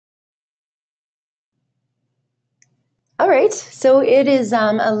All right, so it is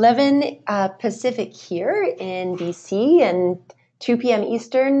 11 Pacific here in BC and 2 p.m.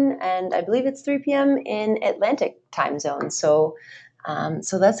 Eastern, and I believe it's 3 p.m. in Atlantic time zone. So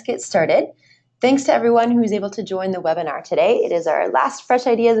let's get started. Thanks to everyone who's able to join the webinar today. It is our last Fresh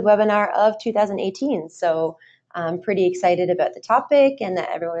Ideas webinar of 2018, so I'm pretty excited about the topic and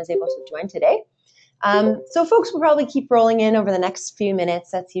that everyone is able to join today. So folks will probably keep rolling in over the next few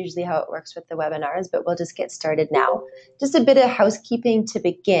minutes. That's usually how it works with the webinars, but we'll just get started now. Just a bit of housekeeping to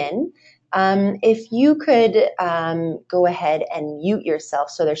begin. If you could go ahead and mute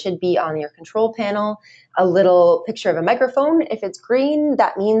yourself. So there should be on your control panel a little picture of a microphone. If it's green,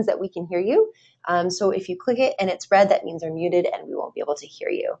 that means that we can hear you. So if you click it and it's red, that means you're muted and we won't be able to hear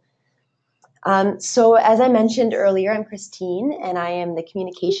you. So as I mentioned earlier, I'm Christine, and I am the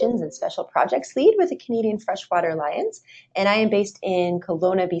Communications and Special Projects Lead with the Canadian Freshwater Alliance, and I am based in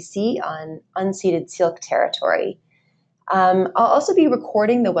Kelowna, BC on unceded Syilx territory. I'll also be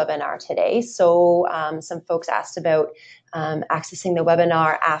recording the webinar today, so some folks asked about accessing the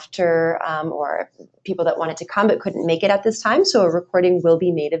webinar after, or people that wanted to come but couldn't make it at this time, so a recording will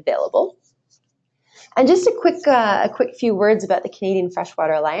be made available. And just a quick few words about the Canadian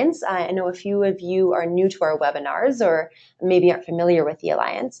Freshwater Alliance. I know a few of you are new to our webinars or maybe aren't familiar with the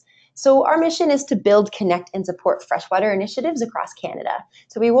Alliance. So our mission is to build, connect, and support freshwater initiatives across Canada.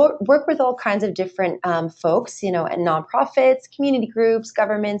 So we work with all kinds of different folks, and nonprofits, community groups,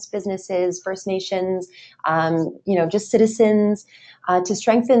 governments, businesses, First Nations, just citizens, to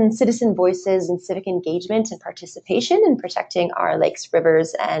strengthen citizen voices and civic engagement and participation in protecting our lakes,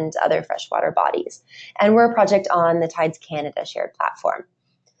 rivers, and other freshwater bodies. And we're a project on the Tides Canada shared platform.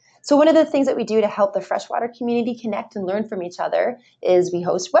 So one of the things that we do to help the freshwater community connect and learn from each other is we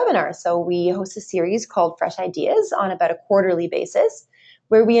host webinars. So we host a series called Fresh Ideas on about a quarterly basis,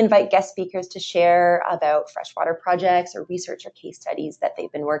 where we invite guest speakers to share about freshwater projects or research or case studies that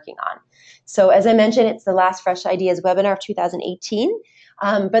they've been working on. So as I mentioned, it's the last Fresh Ideas webinar of 2018.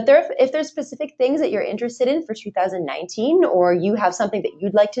 But if there's specific things that you're interested in for 2019, or you have something that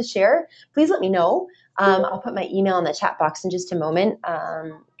you'd like to share, please let me know. I'll put my email in the chat box in just a moment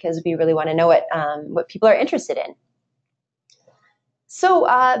because we really want to know what people are interested in. So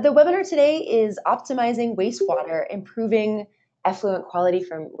the webinar today is optimizing wastewater, improving effluent quality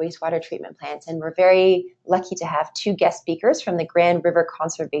from wastewater treatment plants. And we're very lucky to have two guest speakers from the Grand River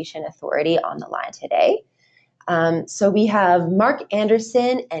Conservation Authority on the line today. So we have Mark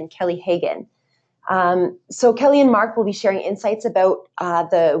Anderson and Kelly Hagan. So Kelly and Mark will be sharing insights about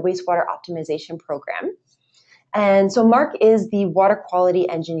the Wastewater Optimization Program. And so Mark is the water quality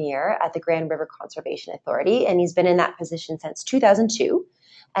engineer at the Grand River Conservation Authority, and he's been in that position since 2002.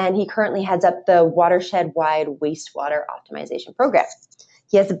 And he currently heads up the Watershed-wide Wastewater Optimization Program.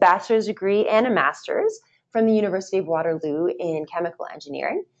 He has a bachelor's degree and a master's from the University of Waterloo in chemical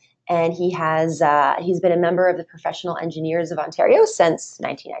engineering. And he's been a member of the Professional Engineers of Ontario since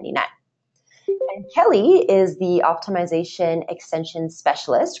 1999. And Kelly is the Optimization Extension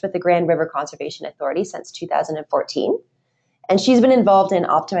Specialist with the Grand River Conservation Authority since 2014. And she's been involved in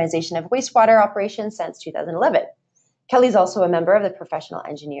optimization of wastewater operations since 2011. Kelly's also a member of the Professional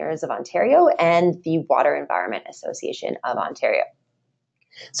Engineers of Ontario and the Water Environment Association of Ontario.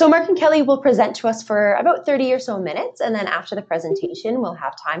 So Mark and Kelly will present to us for about 30 or so minutes, and then after the presentation, we'll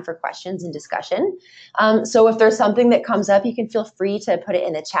have time for questions and discussion. So if there's something that comes up, you can feel free to put it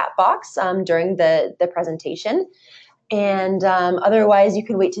in the chat box during the presentation. And otherwise, you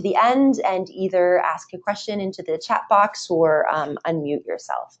can wait to the end and either ask a question into the chat box or unmute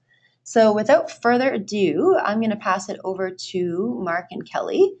yourself. So without further ado, I'm going to pass it over to Mark and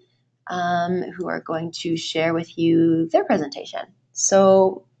Kelly, who are going to share with you their presentation.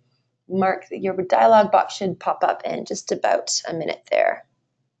 So, Mark, your dialog box should pop up in just about a minute there.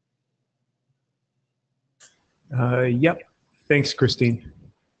 Yep. Thanks, Christine.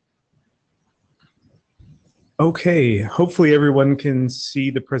 Okay. Hopefully everyone can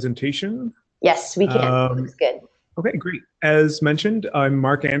see the presentation. Yes, we can. Looks good. Okay, great. As mentioned, I'm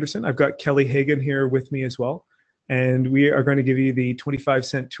Mark Anderson. I've got Kelly Hagan here with me as well. And we are going to give you the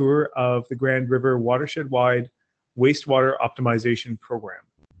 25-cent tour of the Grand River Watershed-wide Wastewater Optimization Program.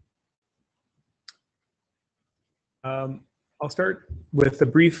 I'll start with a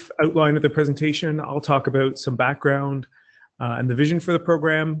brief outline of the presentation. I'll talk about some background and the vision for the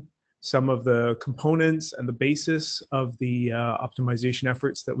program, some of the components and the basis of the optimization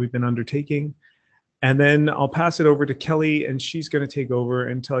efforts that we've been undertaking. And then I'll pass it over to Kelly, and she's going to take over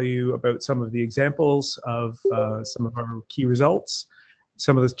and tell you about some of the examples of some of our key results,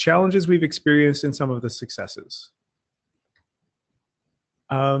 some of the challenges we've experienced, and some of the successes.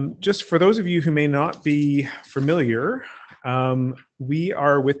 Just for those of you who may not be familiar, we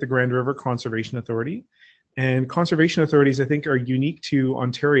are with the Grand River Conservation Authority. And conservation authorities, I think, are unique to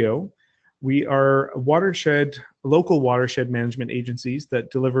Ontario. We are local watershed management agencies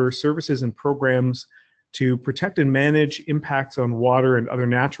that deliver services and programs to protect and manage impacts on water and other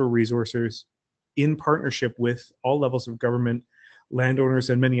natural resources in partnership with all levels of government, landowners,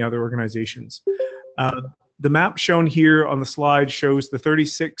 and many other organizations. The map shown here on the slide shows the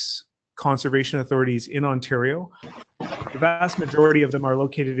 36 conservation authorities in Ontario. The vast majority of them are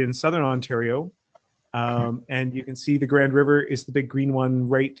located in southern Ontario. And you can see the Grand River is the big green one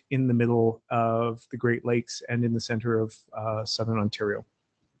right in the middle of the Great Lakes and in the center of southern Ontario.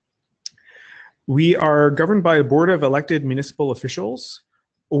 We are governed by a board of elected municipal officials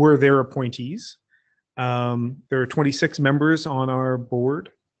or their appointees. There are 26 members on our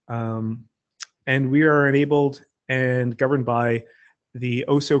board, and we are enabled and governed by the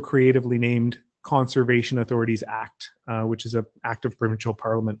oh-so creatively named Conservation Authorities Act, which is an act of provincial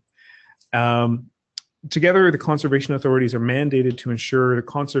parliament. Together, the conservation authorities are mandated to ensure the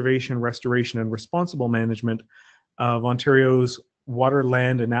conservation, restoration, and responsible management of Ontario's water,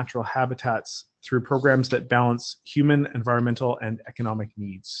 land, and natural habitats through programs that balance human, environmental, and economic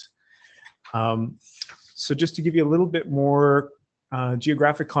needs. So just to give you a little bit more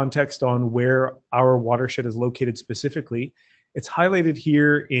geographic context on where our watershed is located specifically, it's highlighted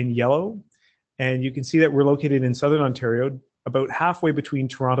here in yellow, and you can see that we're located in southern Ontario, about halfway between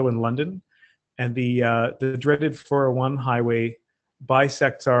Toronto and London. And the dreaded 401 highway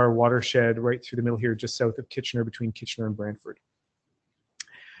bisects our watershed right through the middle here, just south of Kitchener, between Kitchener and Brantford.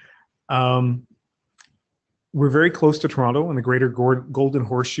 We're very close to Toronto and the greater Golden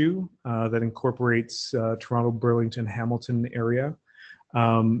Horseshoe that incorporates Toronto, Burlington, Hamilton area.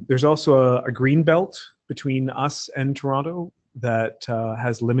 There's also a green belt between us and Toronto that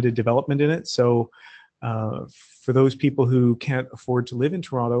has limited development in it. So for those people who can't afford to live in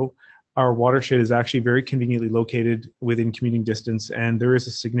Toronto, our watershed is actually very conveniently located within commuting distance, and there is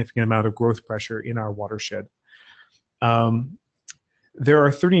a significant amount of growth pressure in our watershed. There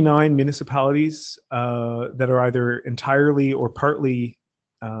are 39 municipalities that are either entirely or partly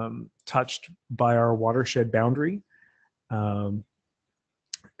touched by our watershed boundary, and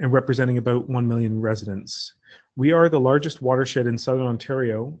representing about 1 million residents. We are the largest watershed in southern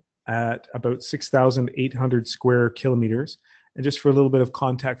Ontario at about 6,800 square kilometers. And just for a little bit of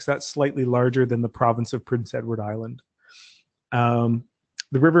context, that's slightly larger than the province of Prince Edward Island. The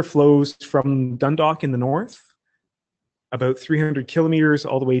river flows from Dundalk in the north, about 300 kilometers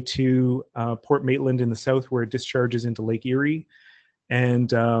all the way to Port Maitland in the south, where it discharges into Lake Erie.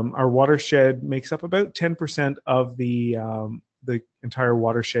 And our watershed makes up about 10% of the entire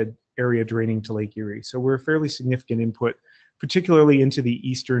watershed area draining to Lake Erie. So we're a fairly significant input, particularly into the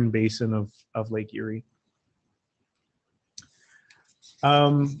eastern basin of Lake Erie.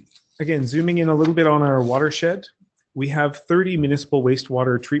 Again, zooming in a little bit on our watershed, we have 30 municipal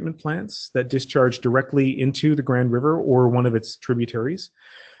wastewater treatment plants that discharge directly into the Grand River or one of its tributaries.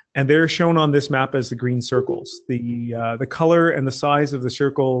 And they're shown on this map as the green circles. The color and the size of the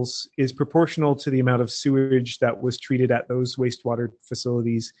circles is proportional to the amount of sewage that was treated at those wastewater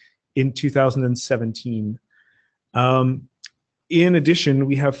facilities in 2017. In addition,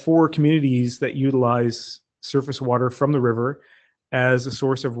 we have 4 communities that utilize surface water from the river as a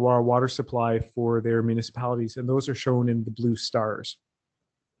source of raw water supply for their municipalities, and those are shown in the blue stars.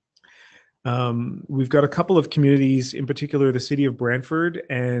 We've got a couple of communities, in particular the city of Brantford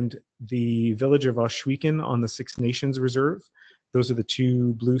and the village of Oshwegan on the Six Nations Reserve. Those are the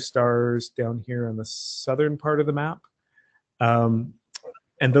 2 blue stars down here on the southern part of the map. And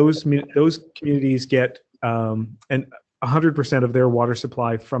those communities get 100% of their water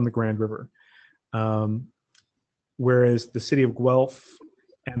supply from the Grand River. Whereas the city of Guelph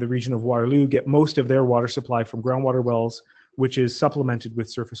and the region of Waterloo get most of their water supply from groundwater wells, which is supplemented with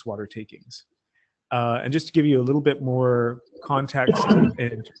surface water takings. And just to give you a little bit more context in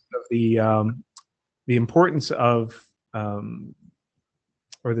terms of the importance of,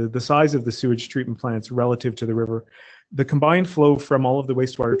 or the size of the sewage treatment plants relative to the river, the combined flow from all of the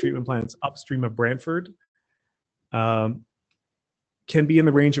wastewater treatment plants upstream of Brantford can be in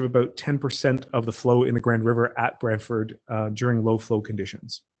the range of about 10% of the flow in the Grand River at Brantford during low flow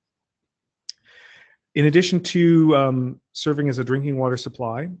conditions. In addition to serving as a drinking water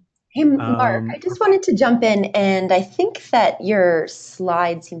supply. Hey, Mark, I just wanted to jump in, and I think that your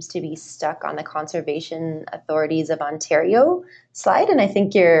slide seems to be stuck on the Conservation Authorities of Ontario slide, and I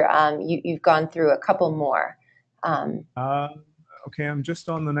think you've gone through a couple more. Okay, I'm just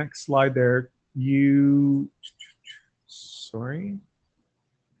on the next slide there. Sorry.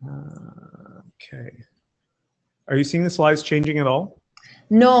 Okay. Are you seeing the slides changing at all?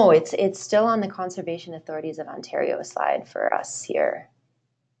 No, it's still on the Conservation Authorities of Ontario slide for us here.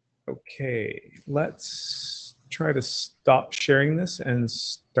 Okay, let's try to stop sharing this and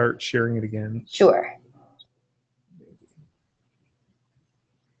start sharing it again. Sure.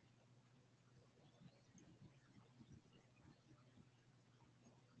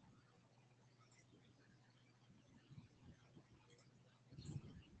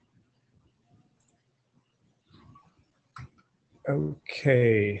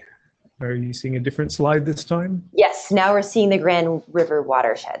 Okay, are you seeing a different slide this time? Yes, now we're seeing the Grand River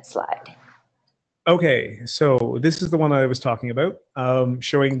watershed slide. Okay, so this is the one I was talking about,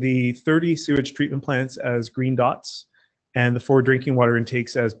 showing the 30 sewage treatment plants as green dots and the 4 drinking water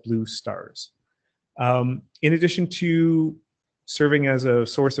intakes as blue stars. In addition to serving as a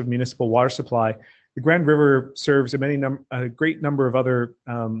source of municipal water supply, the Grand River serves a great number of other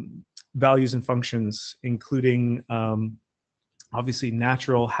values and functions, including obviously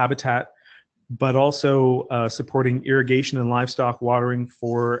natural habitat, but also supporting irrigation and livestock watering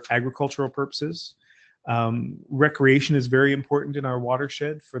for agricultural purposes. Recreation is very important in our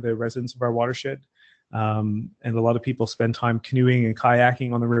watershed for the residents of our watershed. And a lot of people spend time canoeing and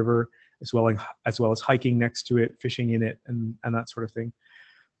kayaking on the river, as well as hiking next to it, fishing in it, and that sort of thing.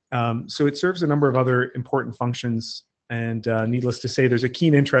 So it serves a number of other important functions. And needless to say, there's a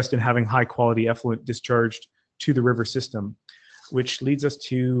keen interest in having high quality effluent discharged to the river system, which leads us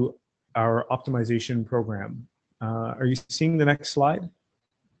to our optimization program. Are you seeing the next slide?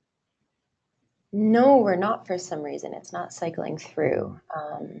 No, we're not for some reason. It's not cycling through.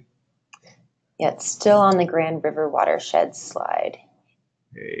 Yeah, it's still on the Grand River watershed slide.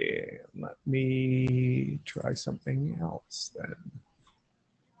 Okay, let me try something else then.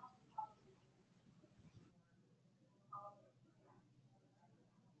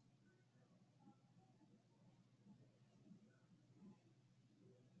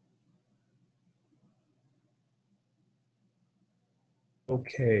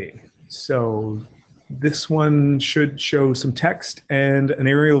 Okay, so this one should show some text and an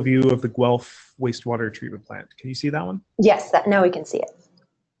aerial view of the Guelph wastewater treatment plant. Can you see that one? Yes, now we can see it.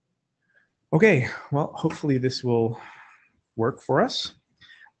 Okay, well, hopefully this will work for us.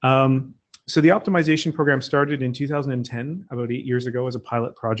 So the optimization program started in 2010, about 8 years ago, as a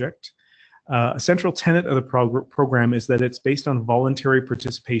pilot project. A central tenet of the program is that it's based on voluntary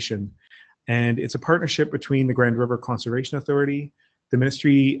participation, and it's a partnership between the Grand River Conservation Authority, the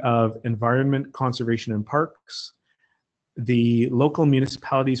Ministry of Environment, Conservation and Parks, the local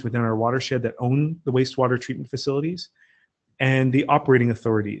municipalities within our watershed that own the wastewater treatment facilities, and the operating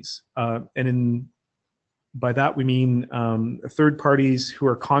authorities. By that we mean third parties who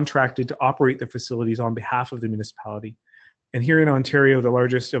are contracted to operate the facilities on behalf of the municipality. And here in Ontario, the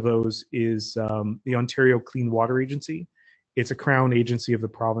largest of those is the Ontario Clean Water Agency. It's a crown agency of the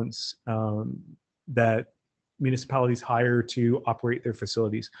province that municipalities hire to operate their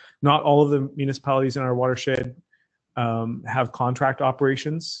facilities. Not all of the municipalities in our watershed have contract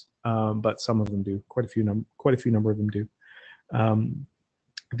operations, but some of them do. Quite a few number of them do.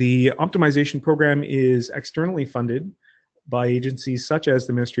 The optimization program is externally funded by agencies such as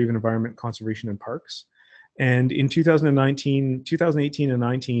the Ministry of Environment, Conservation and Parks. And in 2018 and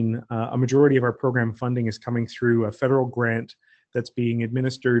 19, a majority of our program funding is coming through a federal grant that's being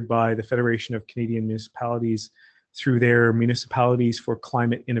administered by the Federation of Canadian Municipalities through their Municipalities for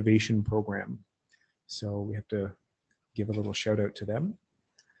Climate Innovation program. So we have to give a little shout out to them.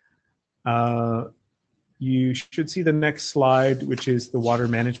 You should see the next slide, which is the water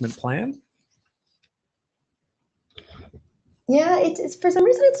management plan. Yeah, it's for some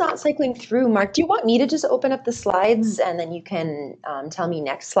reason it's not cycling through. Mark, do you want me to just open up the slides and then you can tell me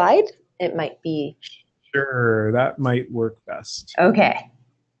next slide? It might be. Sure, that might work best. Okay.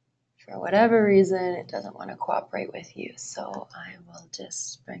 For whatever reason, it doesn't want to cooperate with you. So I will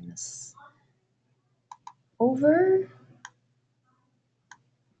just bring this over.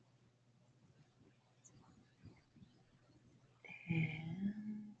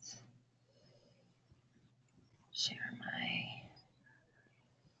 And share my.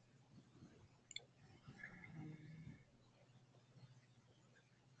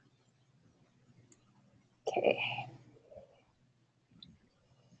 Okay.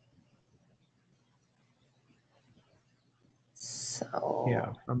 So.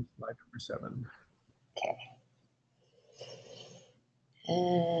 Yeah, from slide number 7. Okay.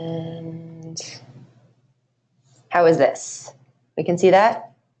 And how is this? We can see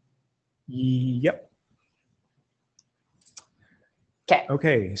that? Yep. Okay.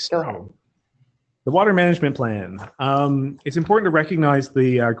 Okay, Go ahead. so the The water management plan. It's important to recognize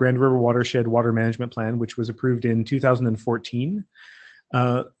the Grand River Watershed Water Management Plan, which was approved in 2014.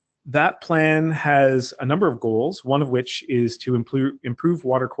 That plan has a number of goals, one of which is to improve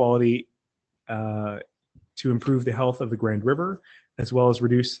water quality, to improve the health of the Grand River, as well as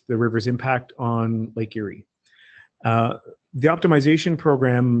reduce the river's impact on Lake Erie. The optimization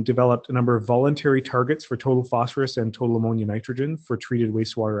program developed a number of voluntary targets for total phosphorus and total ammonia nitrogen for treated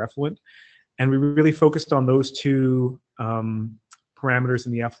wastewater effluent. And we really focused on those two parameters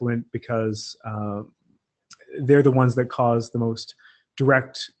in the effluent because they're the ones that cause the most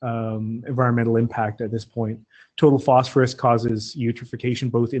direct environmental impact at this point. Total phosphorus causes eutrophication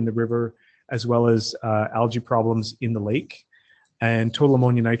both in the river as well as algae problems in the lake. And total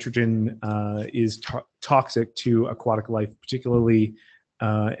ammonia nitrogen is toxic to aquatic life, particularly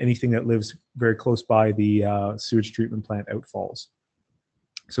anything that lives very close by the sewage treatment plant outfalls.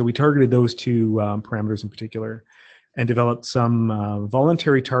 So we targeted those two parameters in particular and developed some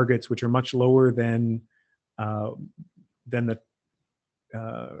voluntary targets, which are much lower than the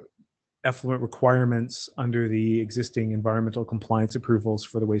effluent requirements under the existing environmental compliance approvals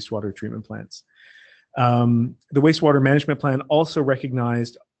for the wastewater treatment plants. The wastewater management plan also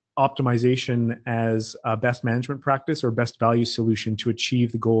recognized optimization as a best management practice or best value solution to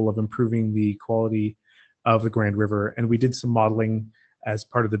achieve the goal of improving the quality of the Grand River. And we did some modeling as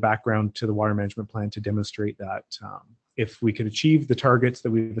part of the background to the water management plan to demonstrate that if we could achieve the targets that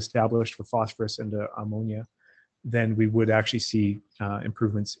we've established for phosphorus and ammonia, then we would actually see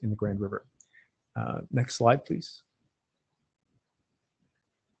improvements in the Grand River. Next slide, please.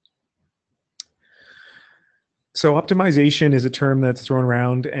 So optimization is a term that's thrown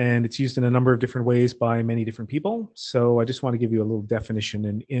around and it's used in a number of different ways by many different people. So I just want to give you a little definition.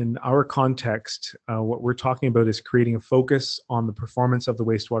 And in our context, what we're talking about is creating a focus on the performance of the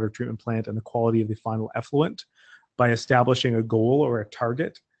wastewater treatment plant and the quality of the final effluent by establishing a goal or a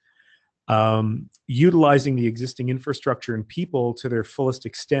target, utilizing the existing infrastructure and people to their fullest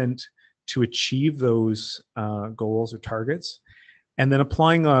extent to achieve those goals or targets, and then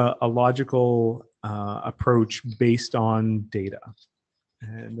applying a logical approach based on data.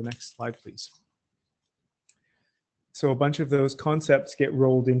 And the next slide, please. So a bunch of those concepts get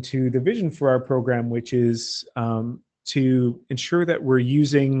rolled into the vision for our program, which is to ensure that we're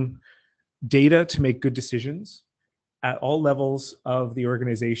using data to make good decisions at all levels of the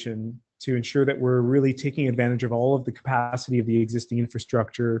organization to ensure that we're really taking advantage of all of the capacity of the existing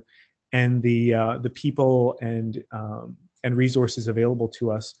infrastructure and the people and resources available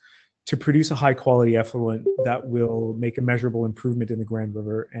to us to produce a high quality effluent that will make a measurable improvement in the Grand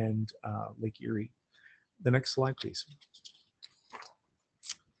River and Lake Erie. The next slide, please.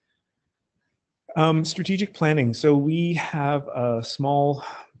 Strategic planning. So we have a small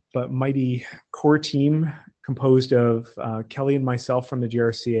but mighty core team composed of Kelly and myself from the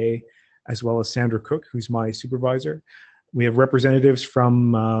GRCA, as well as Sandra Cook, who's my supervisor. We have representatives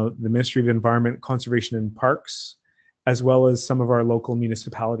from the Ministry of Environment, Conservation and Parks, as well as some of our local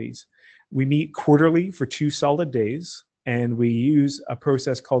municipalities. We meet quarterly for 2 solid days, and we use a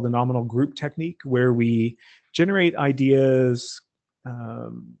process called the nominal group technique, where we generate ideas,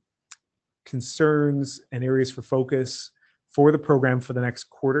 concerns, and areas for focus for the program for the next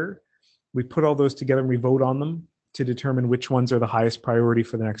quarter. We put all those together and we vote on them to determine which ones are the highest priority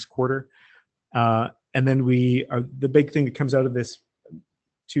for the next quarter. And then the big thing that comes out of this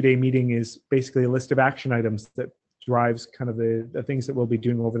 2-day meeting is basically a list of action items that drives kind of the things that we'll be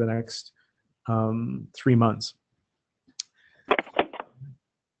doing over the next 3 months.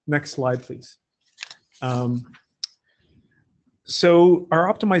 Next slide, please. So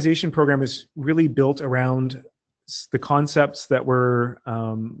our optimization program is really built around the concepts that were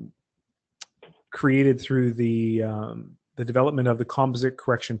created through the development of the composite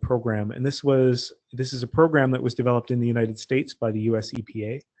correction program. And this is a program that was developed in the United States by the US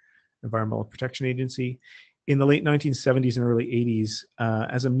EPA, Environmental Protection Agency, in the late 1970s and early 80s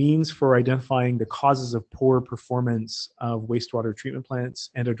as a means for identifying the causes of poor performance of wastewater treatment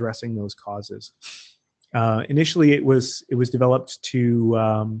plants and addressing those causes. Initially, it was developed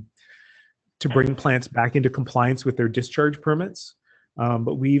to bring plants back into compliance with their discharge permits,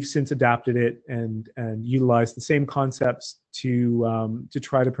 but we've since adapted it and utilized the same concepts to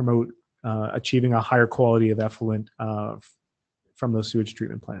try to promote achieving a higher quality of effluent from those sewage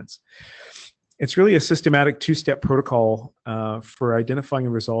treatment plants. It's really a systematic 2-step protocol for identifying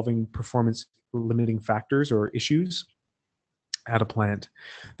and resolving performance limiting factors or issues at a plant.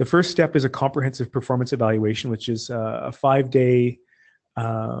 The first step is a comprehensive performance evaluation, which is a 5-day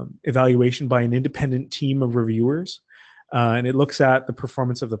evaluation by an independent team of reviewers. And it looks at the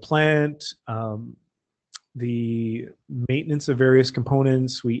performance of the plant, the maintenance of various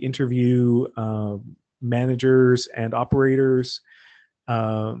components. We interview managers and operators.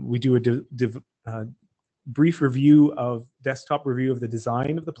 We do a brief review of desktop review of the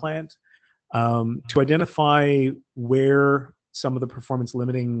design of the plant to identify where some of the performance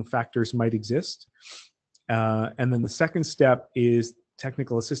limiting factors might exist. And then the second step is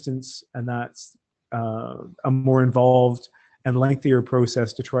technical assistance, and that's a more involved and lengthier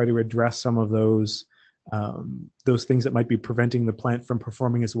process to try to address some of those things that might be preventing the plant from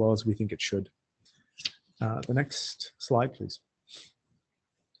performing as well as we think it should. The next slide, please.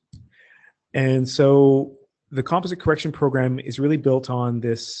 And so the composite correction program is really built on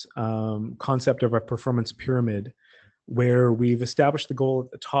this concept of a performance pyramid, where we've established the goal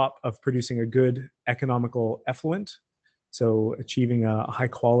at the top of producing a good economical effluent, so achieving a high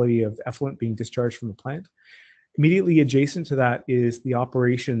quality of effluent being discharged from the plant. Immediately adjacent to that is the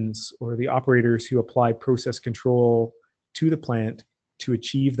operations or the operators who apply process control to the plant to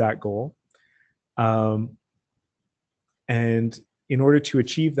achieve that goal. And in order to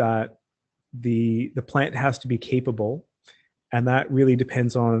achieve that, the plant has to be capable, and that really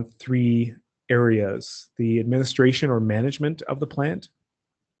depends on three areas: the administration or management of the plant,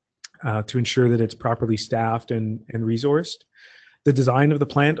 to ensure that it's properly staffed and resourced. The design of the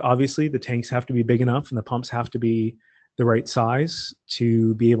plant, obviously, the tanks have to be big enough and the pumps have to be the right size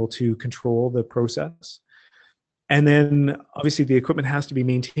to be able to control the process. And then obviously the equipment has to be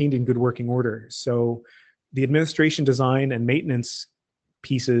maintained in good working order. So the administration, design, and maintenance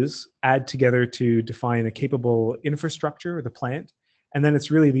pieces add together to define a capable infrastructure of the plant. And then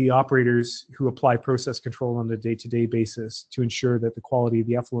it's really the operators who apply process control on a day-to-day basis to ensure that the quality of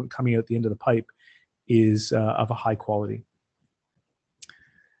the effluent coming out the end of the pipe is of a high quality.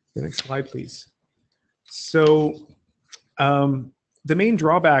 The next slide, please. So the main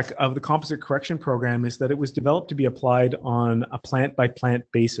drawback of the composite correction program is that it was developed to be applied on a plant-by-plant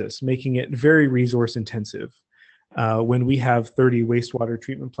basis, making it very resource intensive. When we have 30 wastewater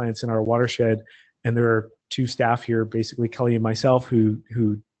treatment plants in our watershed, and there are two staff here, basically Kelly and myself, who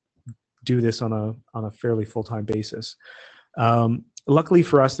do this on a fairly full-time basis. Luckily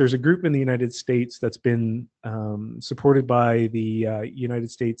for us, there's a group in the United States that's been supported by the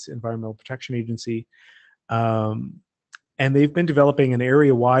United States Environmental Protection Agency, and they've been developing an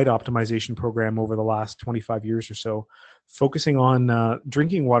area-wide optimization program over the last 25 years or so, focusing on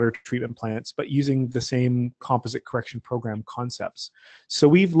drinking water treatment plants, but using the same composite correction program concepts. So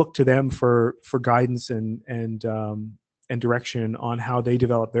we've looked to them for guidance and direction on how they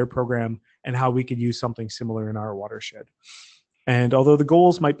develop their program and how we could use something similar in our watershed. And although the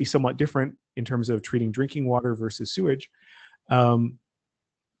goals might be somewhat different in terms of treating drinking water versus sewage,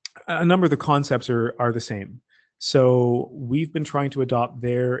 a number of the concepts are the same. So we've been trying to adopt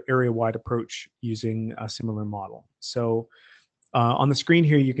their area-wide approach using a similar model. So on the screen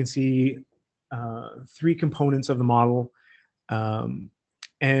here, you can see three components of the model.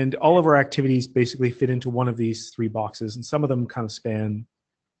 And all of our activities basically fit into one of these three boxes, and some of them kind of span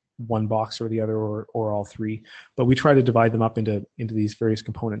one box or the other, or all three, but we try to divide them up into these various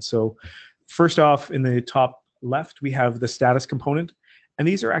components. So first off, in the top left, we have the status component, and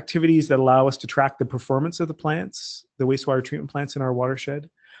these are activities that allow us to track the performance of the plants, the wastewater treatment plants in our watershed,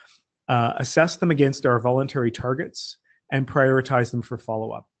 assess them against our voluntary targets, and prioritize them for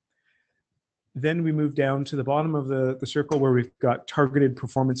follow-up. Then we move down to the bottom of the circle where we've got targeted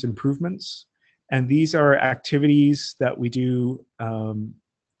performance improvements, and these are activities that we do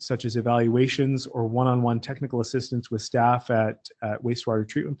such as evaluations or one-on-one technical assistance with staff at wastewater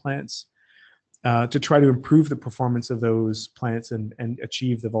treatment plants to try to improve the performance of those plants and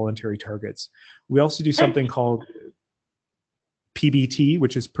achieve the voluntary targets. We also do something called PBT,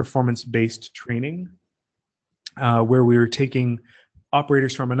 which is performance-based training, where we're taking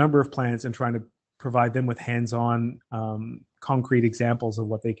operators from a number of plants and trying to provide them with hands-on concrete examples of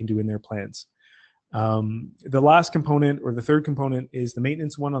what they can do in their plants. The last component, or the third component, is the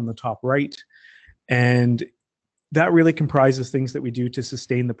maintenance one on the top right. And that really comprises things that we do to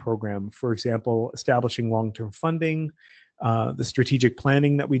sustain the program. For example, establishing long-term funding, the strategic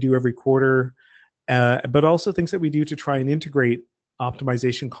planning that we do every quarter, but also things that we do to try and integrate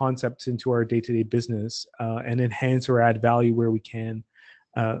optimization concepts into our day-to-day business and enhance or add value where we can,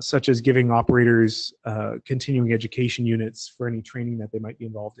 such as giving operators continuing education units for any training that they might be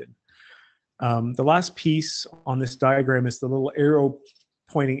involved in. The last piece on this diagram is the little arrow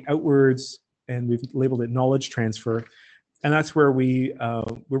pointing outwards, and we've labeled it knowledge transfer. And that's where we're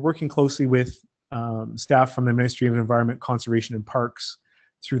working closely with staff from the Ministry of Environment, Conservation and Parks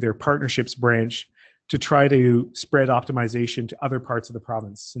through their partnerships branch to try to spread optimization to other parts of the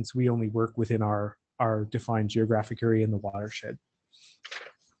province, since we only work within our our defined geographic area in the watershed.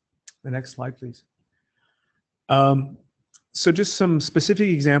 The next slide, please. So just some specific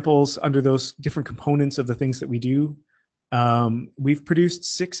examples under those different components of the things that we do. We've produced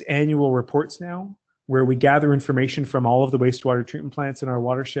 6 annual reports now where we gather information from all of the wastewater treatment plants in our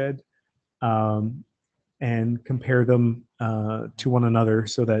watershed and compare them to one another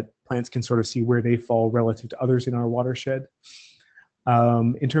so that plants can sort of see where they fall relative to others in our watershed.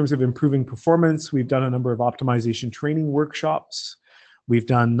 In terms of improving performance, we've done a number of optimization training workshops. We've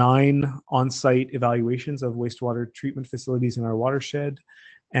done 9 on-site evaluations of wastewater treatment facilities in our watershed,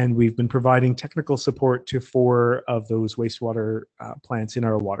 and we've been providing technical support to 4 of those wastewater plants in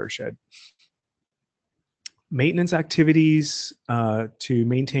our watershed. Maintenance activities to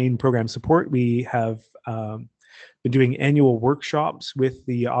maintain program support. We have been doing annual workshops with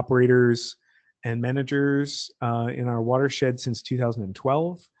the operators and managers in our watershed since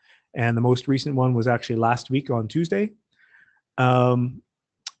 2012. And the most recent one was actually last week on Tuesday.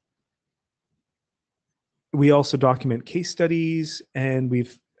 We also document case studies, and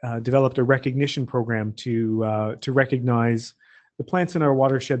we've developed a recognition program to recognize the plants in our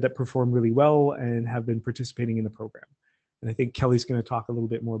watershed that perform really well and have been participating in the program. And I think Kelly's going to talk a little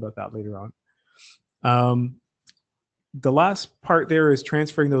bit more about that later on. The last part there is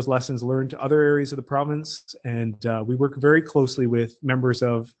transferring those lessons learned to other areas of the province. And we work very closely with members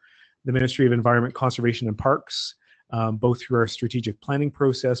of the Ministry of Environment, Conservation and Parks, both through our strategic planning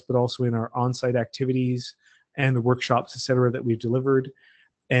process, but also in our on-site activities and the workshops, et cetera, that we've delivered.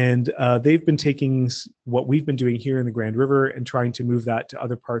 And they've been taking what we've been doing here in the Grand River and trying to move that to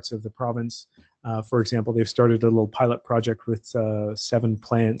other parts of the province. For example, they've started a little pilot project with 7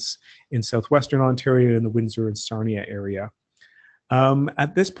 plants in southwestern Ontario in the Windsor and Sarnia area.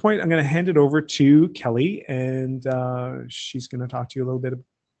 At this point, I'm going to hand it over to Kelly, and she's going to talk to you a little bit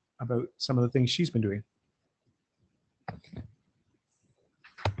about some of the things she's been doing.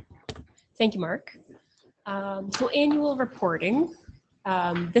 Thank you, Mark. So annual reporting.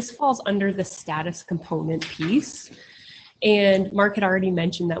 This falls under the status component piece. And Mark had already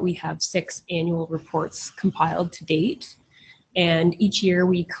mentioned that we have 6 annual reports compiled to date. And each year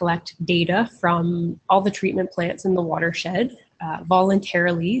we collect data from all the treatment plants in the watershed.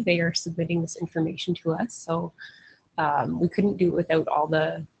 Voluntarily, they are submitting this information to us. So we couldn't do it without all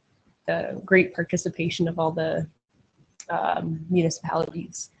the great participation of all the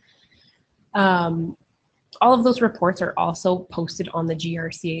municipalities. All of those reports are also posted on the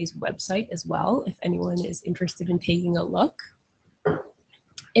GRCA's website as well, if anyone is interested in taking a look.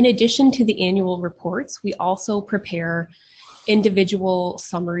 In addition to the annual reports, we also prepare individual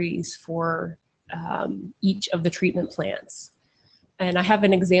summaries for each of the treatment plants. And I have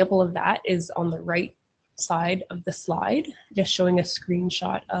an example of that is on the right side of the slide, just showing a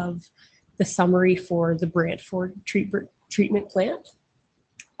screenshot of the summary for the Brantford treatment plant.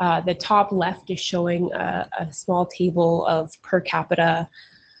 The top left is showing a small table of per capita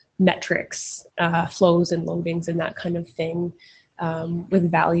metrics, flows and loadings and that kind of thing, with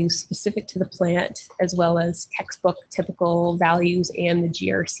values specific to the plant, as well as textbook typical values and the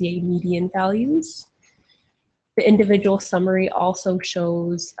GRCA median values. The individual summary also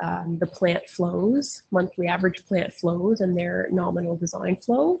shows the plant flows, monthly average plant flows and their nominal design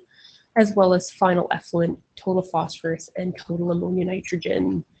flow, as well as final effluent, total phosphorus, and total ammonia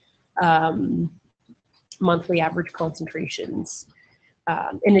nitrogen monthly average concentrations,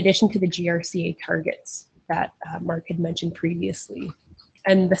 in addition to the GRCA targets that Mark had mentioned previously.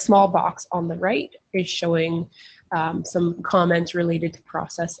 And the small box on the right is showing some comments related to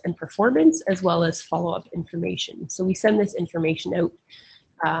process and performance, as well as follow-up information. So we send this information out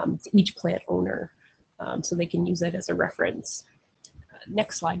to each plant owner so they can use it as a reference.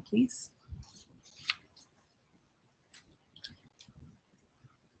 Next slide, please.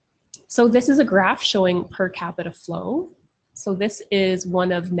 So this is a graph showing per capita flow. So this is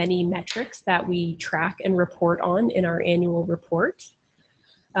one of many metrics that we track and report on in our annual report.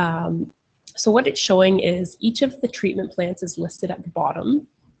 So what it's showing is each of the treatment plants is listed at the bottom,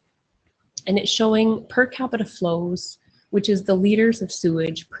 and it's showing per capita flows, which is the liters of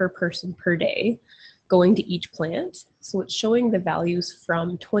sewage per person per day going to each plant. So it's showing the values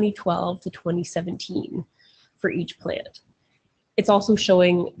from 2012 to 2017 for each plant. It's also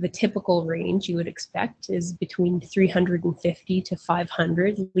showing the typical range you would expect is between 350 to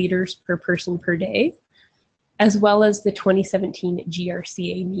 500 liters per person per day, as well as the 2017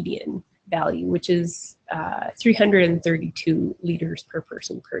 GRCA median value, which is 332 liters per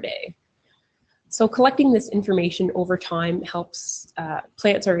person per day. So collecting this information over time helps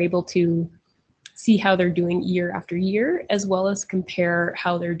plants are able to see how they're doing year after year, as well as compare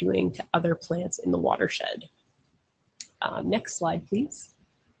how they're doing to other plants in the watershed. Next slide, please.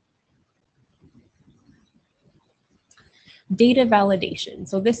 Data validation.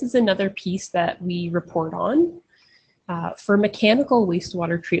 So this is another piece that we report on. For mechanical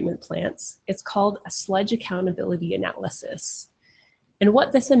wastewater treatment plants, it's called a sludge accountability analysis. And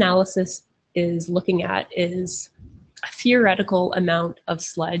what this analysis is looking at is a theoretical amount of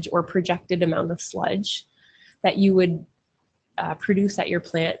sludge or projected amount of sludge that you would produce at your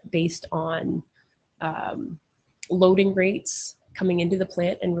plant based on loading rates coming into the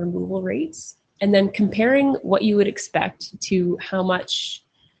plant and removal rates, and then comparing what you would expect to how much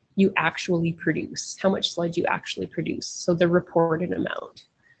you actually produce, how much sludge you actually produce, so the reported amount.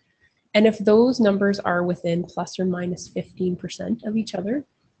 And if those numbers are within plus or minus 15% of each other,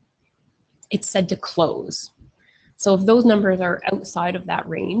 it's said to close. So if those numbers are outside of that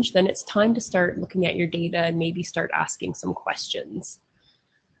range, then it's time to start looking at your data and maybe start asking some questions.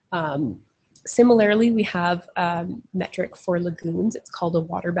 Similarly, we have a metric for lagoons. It's called a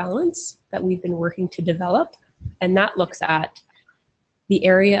water balance that we've been working to develop. And that looks at the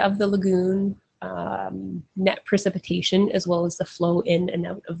area of the lagoon, net precipitation, as well as the flow in and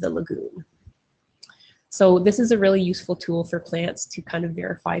out of the lagoon. So this is a really useful tool for plants to kind of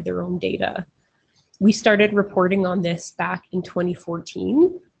verify their own data. We started reporting on this back in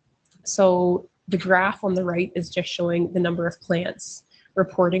 2014. So the graph on the right is just showing the number of plants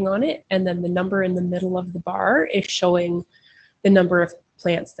reporting on it, and then the number in the middle of the bar is showing the number of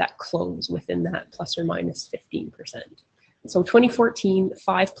plants that close within that plus or minus 15%. So 2014,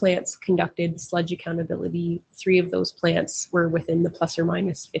 5 plants conducted sludge accountability. 3 of those plants were within the plus or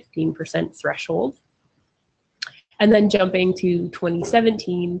minus 15% threshold. And then jumping to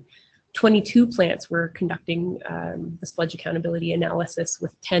 2017, 22 plants were conducting the sludge accountability analysis,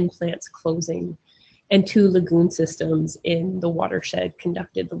 with 10 plants closing, and 2 lagoon systems in the watershed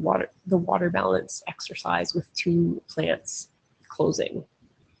conducted the water balance exercise with 2 plants closing.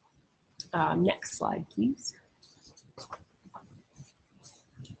 Next slide, please.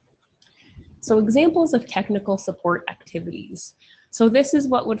 So examples of technical support activities. So this is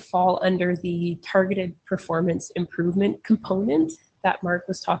what would fall under the targeted performance improvement component that Mark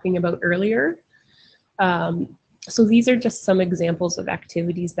was talking about earlier. So these are just some examples of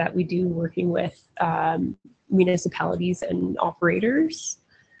activities that we do working with municipalities and operators.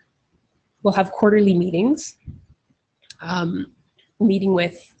 We'll have quarterly meetings, meeting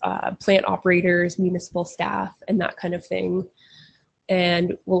with plant operators, municipal staff, and that kind of thing.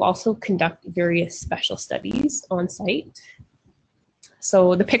 And we'll also conduct various special studies on site.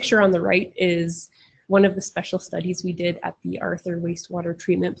 So the picture on the right is one of the special studies we did at the Arthur Wastewater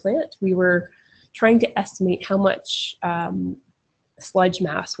Treatment Plant. We were trying to estimate how much sludge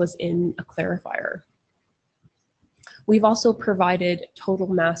mass was in a clarifier. We've also provided total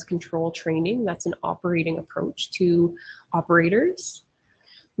mass control training. That's an operating approach to operators.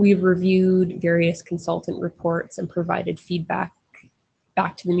 We've reviewed various consultant reports and provided feedback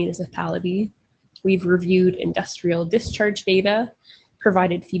back to the municipality. We've reviewed industrial discharge data,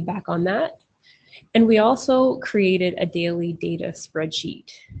 provided feedback on that. And we also created a daily data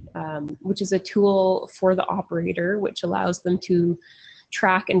spreadsheet, which is a tool for the operator, which allows them to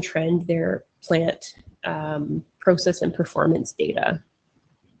track and trend their plant process and performance data.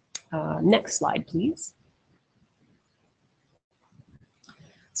 Next slide, please.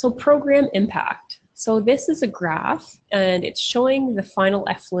 So program impact. So this is a graph, and it's showing the final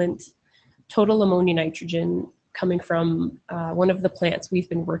effluent total ammonia nitrogen coming from one of the plants we've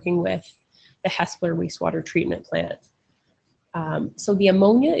been working with, the Hespeler Wastewater Treatment Plant. So the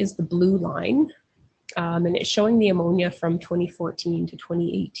ammonia is the blue line, and it's showing the ammonia from 2014 to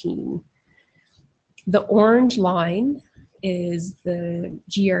 2018. The orange line is the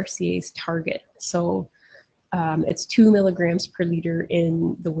GRCA's target. So it's 2 milligrams per liter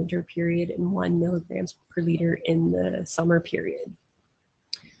in the winter period and 1 milligrams per liter in the summer period.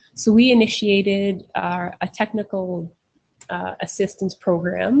 So we initiated a technical assistance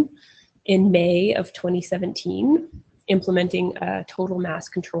program in May of 2017, implementing a total mass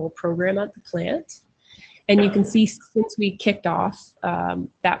control program at the plant. And you can see since we kicked off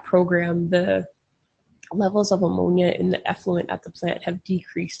that program, the levels of ammonia in the effluent at the plant have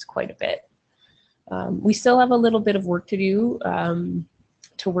decreased quite a bit. We still have a little bit of work to do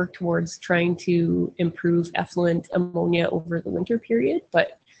to work towards trying to improve effluent ammonia over the winter period,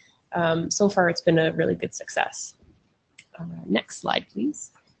 but so far it's been a really good success. Next slide,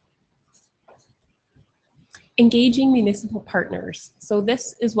 please. Engaging municipal partners. So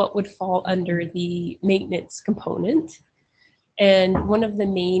this is what would fall under the maintenance component. And one of the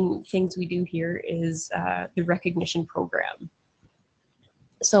main things we do here is the recognition program.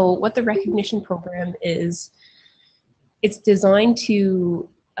 So what the recognition program is, it's designed to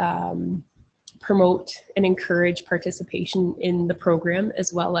promote and encourage participation in the program,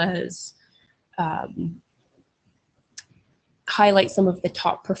 as well as highlight some of the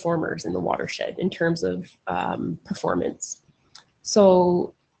top performers in the watershed in terms of performance.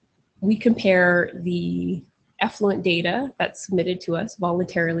 So we compare the effluent data that's submitted to us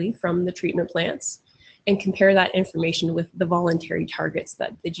voluntarily from the treatment plants and compare that information with the voluntary targets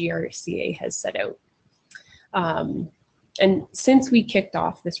that the GRCA has set out. And since we kicked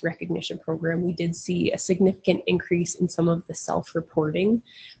off this recognition program, we did see a significant increase in some of the self-reporting,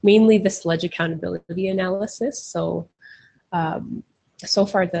 mainly the sludge accountability analysis. So, so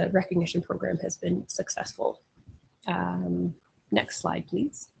far the recognition program has been successful. Next slide,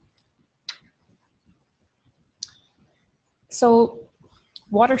 please. So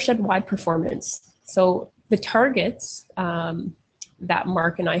watershed-wide performance. So the targets that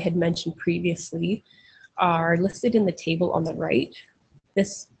Mark and I had mentioned previously are listed in the table on the right.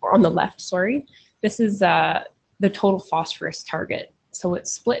 On the left, sorry. This is the total phosphorus target. So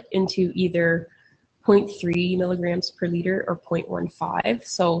it's split into either 0.3 milligrams per liter or 0.15.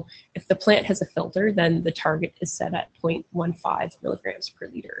 So if the plant has a filter, then the target is set at 0.15 milligrams per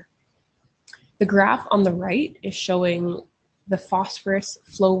liter. The graph on the right is showing the phosphorus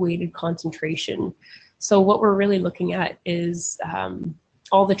flow weighted concentration. So what we're really looking at is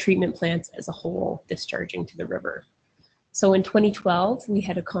all the treatment plants as a whole discharging to the river. So in 2012, we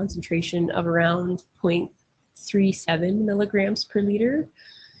had a concentration of around 0.37 milligrams per liter.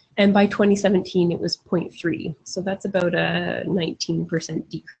 And by 2017, it was 0.3. So that's about a 19%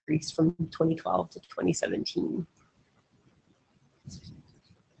 decrease from 2012 to 2017.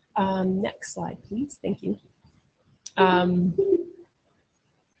 Next slide, please. Thank you.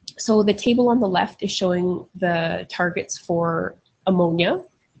 So the table on the left is showing the targets for ammonia.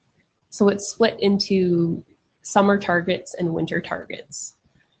 So it's split into summer targets and winter targets.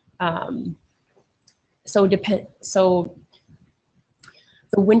 So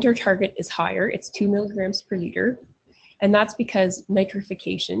the winter target is higher, it's 2 milligrams per liter, and that's because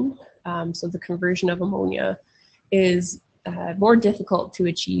nitrification, so the conversion of ammonia, is more difficult to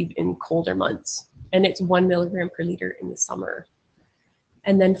achieve in colder months, and it's 1 milligram per liter in the summer.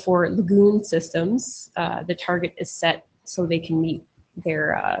 And then for lagoon systems, the target is set so they can meet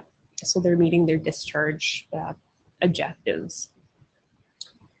their, so they're meeting their discharge objectives.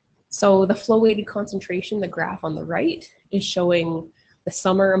 So the flow weighted concentration, the graph on the right, is showing the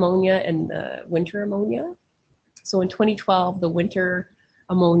summer ammonia and the winter ammonia. So in 2012, the winter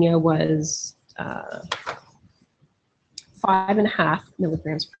ammonia was 5.5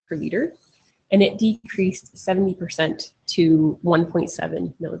 milligrams per liter, and it decreased 70% to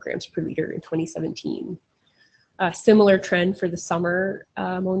 1.7 milligrams per liter in 2017. A similar trend for the summer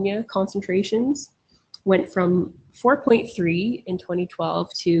ammonia concentrations went from 4.3 in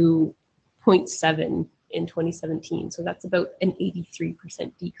 2012 to 0.7 in 2017. So that's about an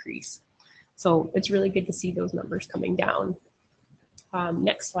 83% decrease. So it's really good to see those numbers coming down.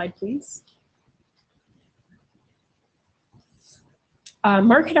 Next slide, please.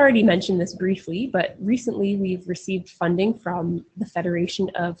 Mark had already mentioned this briefly, but recently we've received funding from the Federation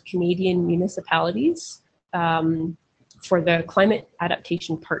of Canadian Municipalities for the Climate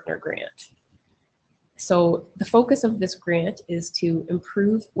Adaptation Partner Grant. So the focus of this grant is to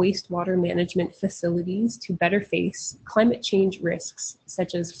improve wastewater management facilities to better face climate change risks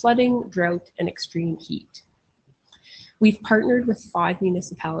such as flooding, drought, and extreme heat. We've partnered with 5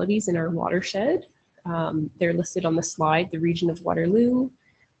 municipalities in our watershed. They're listed on the slide: the region of Waterloo,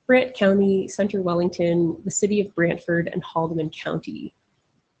 Brant County, Centre Wellington, the city of Brantford, and Haldimand County.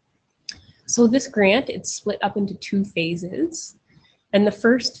 So this grant, it's split up into 2 phases. And the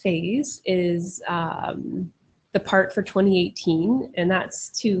first phase is the part for 2018, and that's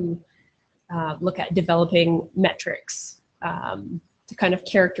to look at developing metrics to kind of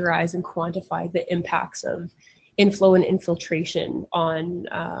characterize and quantify the impacts of inflow and infiltration on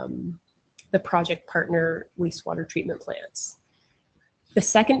the project partner wastewater treatment plants. The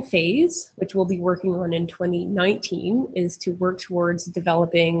second phase, which we'll be working on in 2019, is to work towards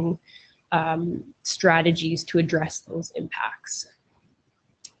developing strategies to address those impacts.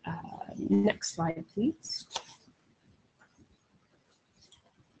 Next slide, please.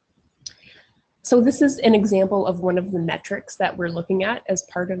 So this is an example of one of the metrics that we're looking at as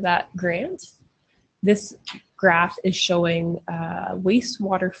part of that grant. This graph is showing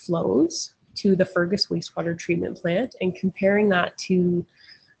wastewater flows to the Fergus wastewater treatment plant and comparing that to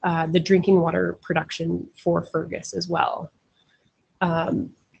the drinking water production for Fergus as well.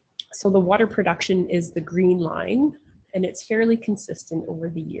 So the water production is the green line, and it's fairly consistent over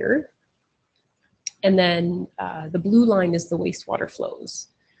the year. And then the blue line is the wastewater flows.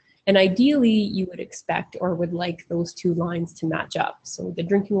 And ideally, you would expect or would like those two lines to match up. So the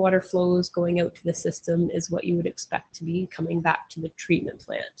drinking water flows going out to the system is what you would expect to be coming back to the treatment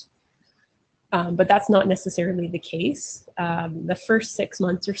plant. But that's not necessarily the case. The first 6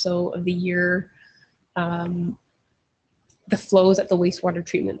 months or so of the year, the flows at the wastewater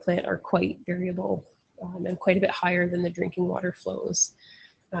treatment plant are quite variable and quite a bit higher than the drinking water flows.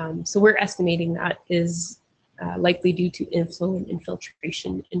 So we're estimating that is likely due to inflow and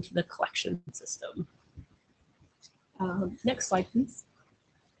infiltration into the collection system. Next slide, please.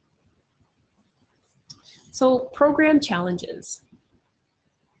 So program challenges.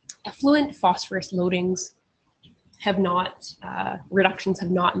 Effluent phosphorus loadings have not, reductions have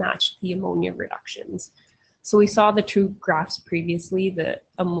not matched the ammonia reductions. So we saw the two graphs previously, the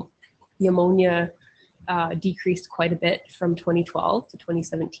ammonia decreased quite a bit from 2012 to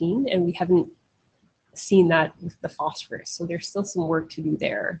 2017, and we haven't seen that with the phosphorus. So there's still some work to do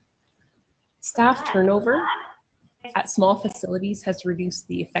there. Staff turnover at small facilities has reduced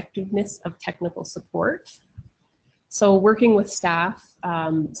the effectiveness of technical support. So working with staff,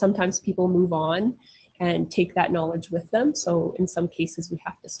 sometimes people move on and take that knowledge with them. So in some cases, we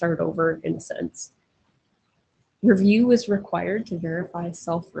have to start over in a sense. Review is required to verify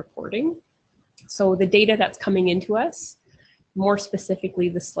self-reporting. So the data that's coming into us, more specifically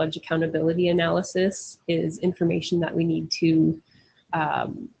the sludge accountability analysis, is information that we need to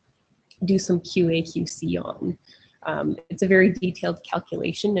do some QA/QC on. It's a very detailed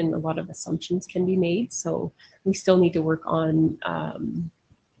calculation and a lot of assumptions can be made. So we still need to work on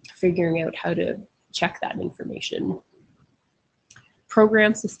figuring out how to check that information.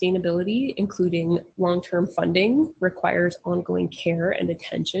 Program sustainability, including long-term funding, requires ongoing care and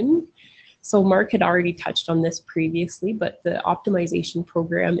attention. So Mark had already touched on this previously, but the optimization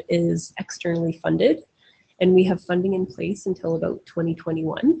program is externally funded, and we have funding in place until about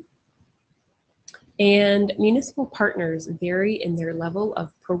 2021. And municipal partners vary in their level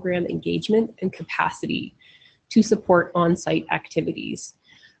of program engagement and capacity to support on-site activities.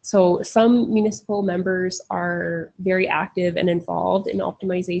 So some municipal members are very active and involved in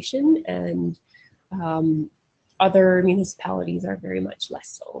optimization, and other municipalities are very much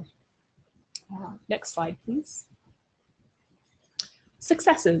less so. Next slide, please.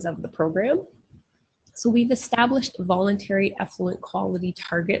 Successes of the program. So we've established voluntary effluent quality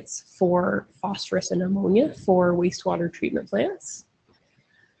targets for phosphorus and ammonia for wastewater treatment plants.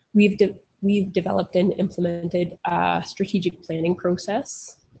 We've developed and implemented a strategic planning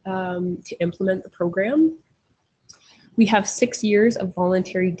process to implement the program. We have 6 years of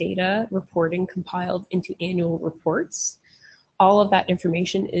voluntary data reporting compiled into annual reports. All of that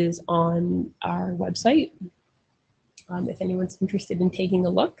information is on our website, if anyone's interested in taking a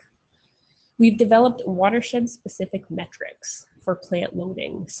look. We've developed watershed-specific metrics for plant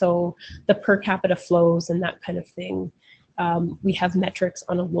loading. So the per capita flows and that kind of thing. We have metrics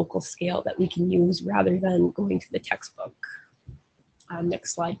on a local scale that we can use rather than going to the textbook.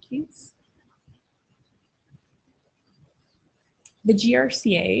 Next slide, please. The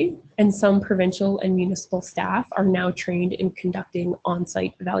GRCA and some provincial and municipal staff are now trained in conducting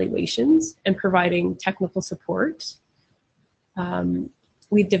on-site evaluations and providing technical support.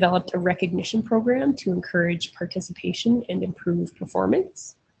 We've developed a recognition program to encourage participation and improve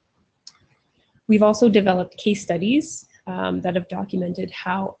performance. We've also developed case studies that have documented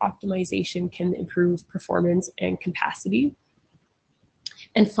how optimization can improve performance and capacity.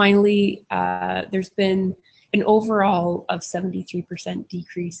 And finally, there's been an overall of 73%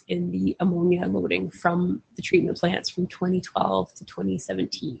 decrease in the ammonia loading from the treatment plants from 2012 to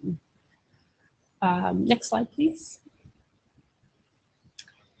 2017. Next slide, please.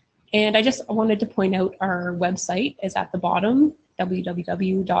 And I just wanted to point out our website is at the bottom,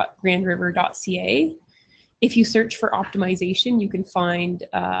 www.grandriver.ca. If you search for optimization, you can find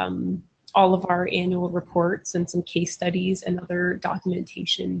all of our annual reports and some case studies and other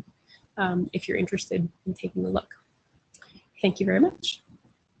documentation if you're interested in taking a look. Thank you very much.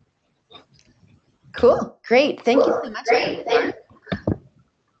 Cool, great, thank you so much.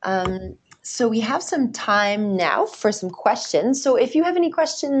 So we have some time now for some questions. So if you have any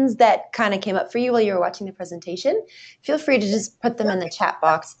questions that kind of came up for you while you were watching the presentation, feel free to just put them in the chat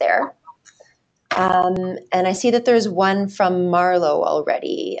box there. And I see that there's one from Marlo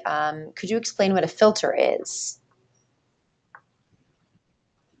already. Could you explain what a filter is?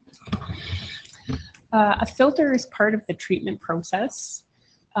 A filter is part of the treatment process.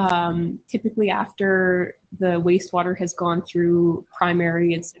 Typically after the wastewater has gone through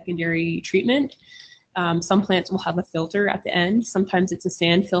primary and secondary treatment, some plants will have a filter at the end. Sometimes it's a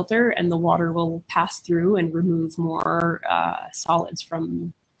sand filter, and the water will pass through and remove more solids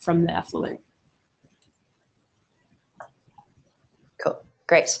from the effluent. Cool,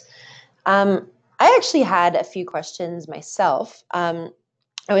 great. I actually had a few questions myself.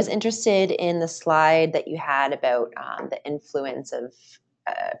 I was interested in the slide that you had about the influence of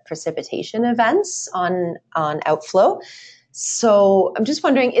precipitation events on outflow. So I'm just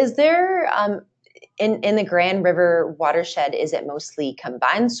wondering, is there in the Grand River watershed, is it mostly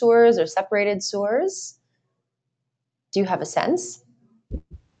combined sewers or separated sewers? Do you have a sense?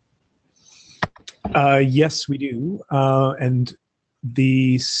 Yes, we do. And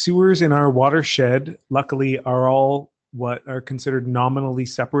the sewers in our watershed, luckily, are all what are considered nominally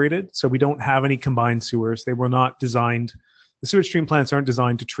separated. So we don't have any combined sewers. They were not designed, the sewage treatment plants aren't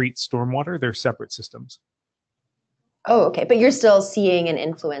designed to treat stormwater. They're separate systems. Oh, okay. But you're still seeing an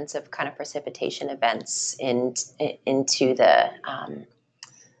influence of kind of precipitation events into the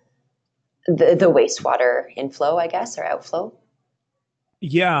wastewater inflow, I guess, or outflow?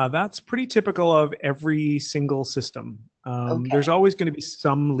 Yeah, that's pretty typical of every single system. Okay. There's always going to be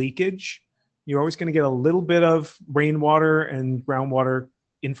some leakage. You're always going to get a little bit of rainwater and groundwater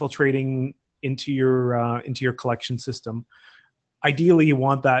infiltrating into your collection system. Ideally, you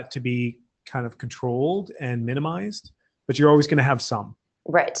want that to be kind of controlled and minimized, but you're always going to have some.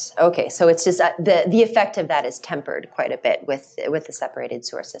 Right. Okay. So it's just the effect of that is tempered quite a bit with the separated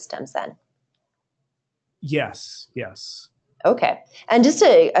sewer systems then. Yes. Yes. Okay. And just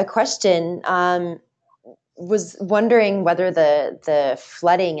a question, was wondering whether the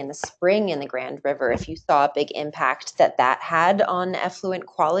flooding in the spring in the Grand River, if you saw a big impact that had on effluent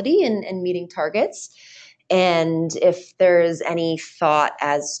quality and meeting targets, and if there's any thought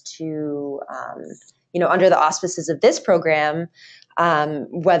as to, under the auspices of this program,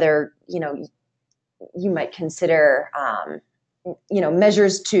 whether, you might consider,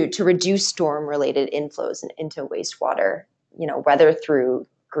 measures to reduce storm-related inflows into wastewater, whether through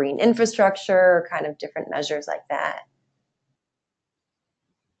green infrastructure or kind of different measures like that.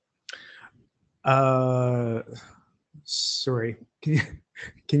 Sorry,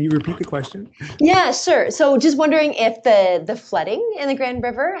 can you repeat the question? Yeah, sure. So just wondering if the flooding in the Grand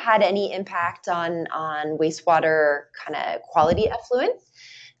River had any impact on wastewater kind of quality effluent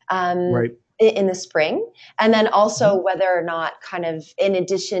Right. in the spring, and then also whether or not kind of in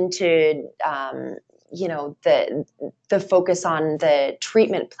addition to the focus on the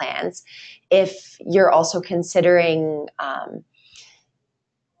treatment plans, if you're also considering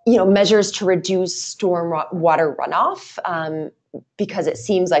measures to reduce storm water runoff, because it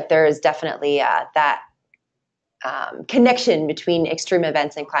seems like there is definitely that connection between extreme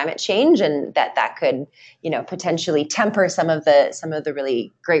events and climate change, and that could potentially temper some of the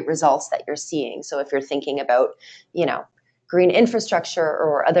really great results that you're seeing. So if you're thinking about green infrastructure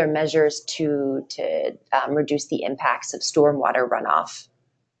or other measures to reduce the impacts of stormwater runoff.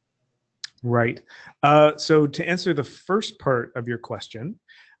 Right. So to answer the first part of your question,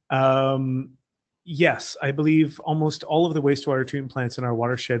 yes, I believe almost all of the wastewater treatment plants in our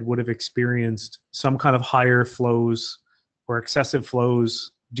watershed would have experienced some kind of higher flows or excessive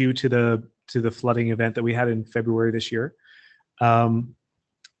flows due to the flooding event that we had in February this year.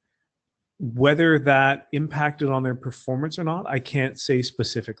 Whether that impacted on their performance or not, I can't say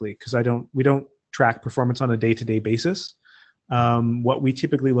specifically because we don't track performance on a day-to-day basis. What we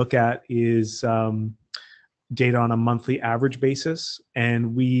typically look at is data on a monthly average basis,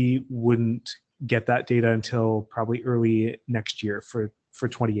 and we wouldn't get that data until probably early next year for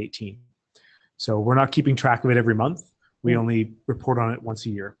 2018. So we're not keeping track of it every month. We only report on it once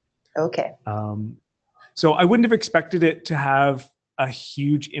a year. Okay. So I wouldn't have expected it to have a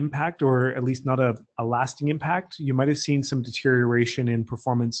huge impact, or at least not a lasting impact. You might have seen some deterioration in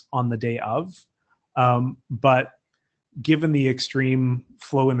performance on the day of, but given the extreme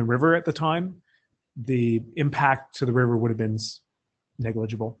flow in the river at the time, the impact to the river would have been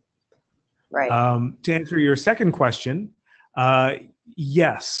negligible. Right. To answer your second question,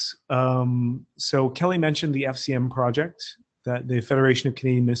 yes. So Kelly mentioned the FCM project, that the Federation of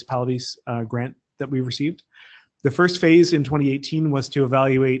Canadian Municipalities grant that we received. The first phase in 2018 was to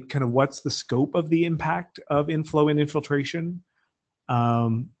evaluate kind of what's the scope of the impact of inflow and infiltration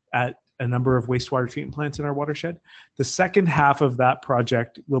at a number of wastewater treatment plants in our watershed. The second half of that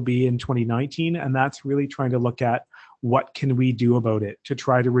project will be in 2019, and that's really trying to look at what can we do about it to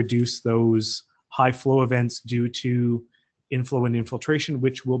try to reduce those high flow events due to inflow and infiltration,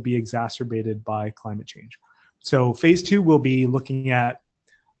 which will be exacerbated by climate change. So phase 2 will be looking at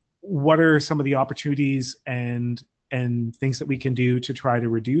what are some of the opportunities and things that we can do to try to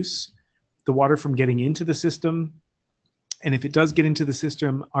reduce the water from getting into the system? And if it does get into the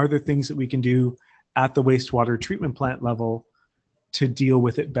system, are there things that we can do at the wastewater treatment plant level to deal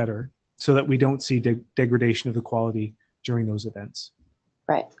with it better so that we don't see degradation of the quality during those events?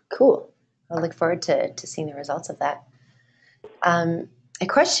 Right, cool. I'll look forward to seeing the results of that. A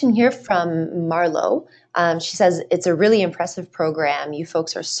question here from Marlo. She says, it's a really impressive program. You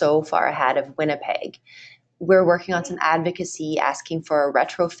folks are so far ahead of Winnipeg. We're working on some advocacy asking for a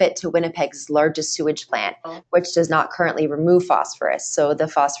retrofit to Winnipeg's largest sewage plant, which does not currently remove phosphorus. So the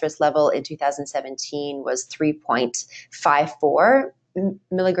phosphorus level in 2017 was 3.54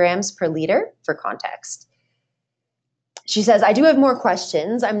 milligrams per liter, for context. She says, I do have more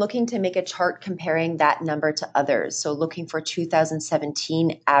questions. I'm looking to make a chart comparing that number to others. So looking for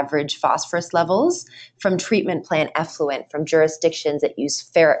 2017 average phosphorus levels from treatment plant effluent from jurisdictions that use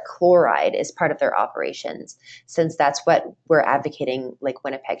ferric chloride as part of their operations, since that's what we're advocating like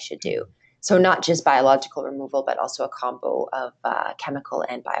Winnipeg should do. So not just biological removal, but also a combo of chemical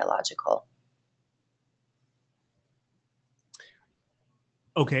and biological.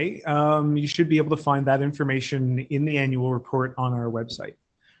 Okay, you should be able to find that information in the annual report on our website.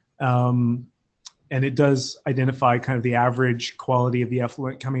 And it does identify kind of the average quality of the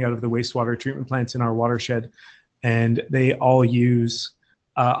effluent coming out of the wastewater treatment plants in our watershed. And they all use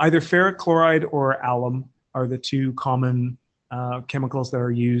either ferric chloride or alum are the two common chemicals that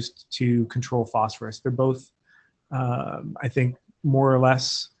are used to control phosphorus. They're both, I think, more or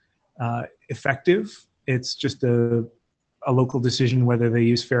less effective. It's just a local decision whether they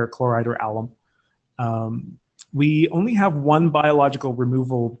use ferric chloride or alum. We only have one biological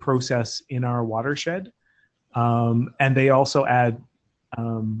removal process in our watershed, and they also add,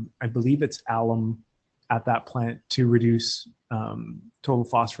 I believe it's alum at that plant to reduce total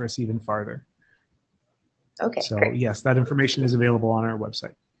phosphorus even farther. Okay, so great. Yes, that information is available on our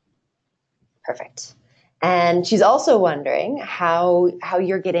website. Perfect. And she's also wondering how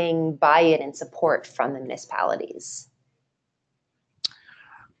you're getting buy-in and support from the municipalities.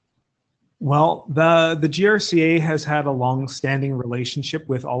 Well, the GRCA has had a long-standing relationship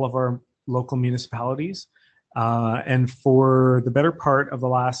with all of our local municipalities. And for the better part of the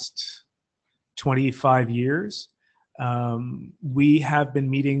last 25 years, we have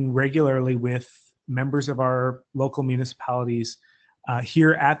been meeting regularly with members of our local municipalities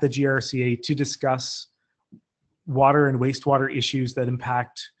here at the GRCA to discuss water and wastewater issues that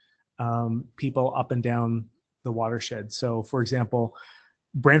impact people up and down the watershed. So, for example,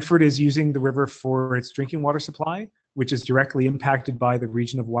 Brantford is using the river for its drinking water supply, which is directly impacted by the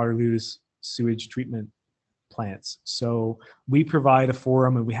region of Waterloo's sewage treatment plants. So we provide a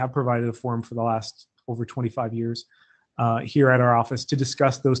forum, and we have provided a forum for the last over 25 years here at our office to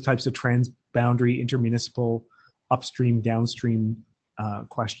discuss those types of transboundary intermunicipal upstream, downstream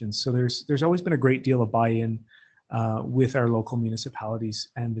questions. So there's always been a great deal of buy-in with our local municipalities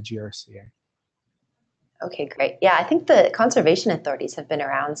and the GRCA. Okay, great. Yeah, I think the conservation authorities have been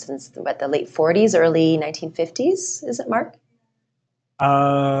around since the late 40s, early 1950s. Is it, Mark?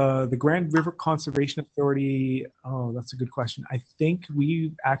 The Grand River Conservation Authority, oh, that's a good question. I think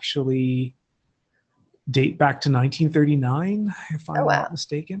we actually date back to 1939, if I'm not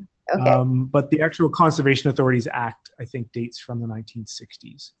mistaken. Okay. But the actual Conservation Authorities Act, I think, dates from the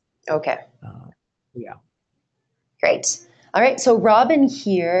 1960s. Okay. Yeah. Great. All right, so Robin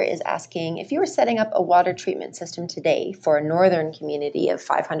here is asking, if you were setting up a water treatment system today for a northern community of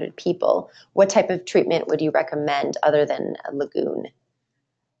 500 people, what type of treatment would you recommend other than a lagoon?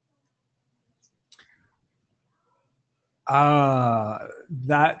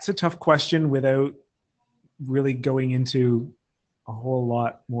 That's a tough question without really going into a whole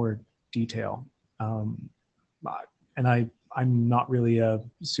lot more detail. And I'm not really a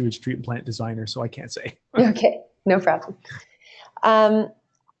sewage treatment plant designer, so I can't say. Okay, no problem.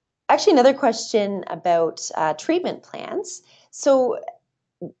 Actually, another question about treatment plants. So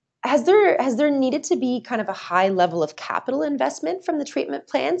has there needed to be kind of a high level of capital investment from the treatment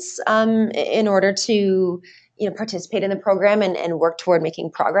plants in order to participate in the program and work toward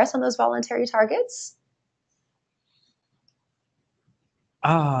making progress on those voluntary targets?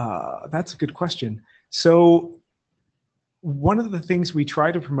 That's a good question. So one of the things we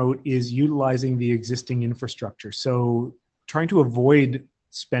try to promote is utilizing the existing infrastructure. So trying to avoid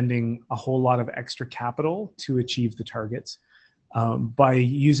spending a whole lot of extra capital to achieve the targets by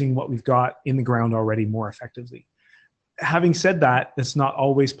using what we've got in the ground already more effectively. Having said that, that's not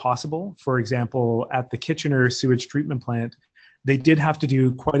always possible. For example, at the Kitchener sewage treatment plant, they did have to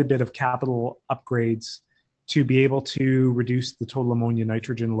do quite a bit of capital upgrades to be able to reduce the total ammonia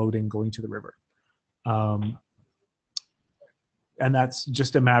nitrogen loading going to the river. And that's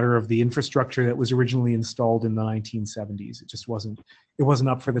just a matter of the infrastructure that was originally installed in the 1970s. It just wasn't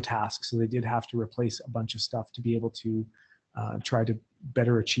up for the task. So they did have to replace a bunch of stuff to be able to try to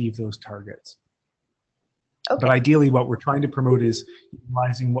better achieve those targets. Okay. But ideally what we're trying to promote is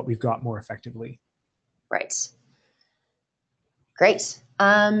utilizing what we've got more effectively. Right. Great.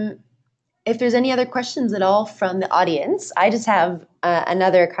 If there's any other questions at all from the audience, I just have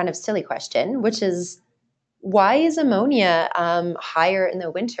another kind of silly question, which is, why is ammonia higher in the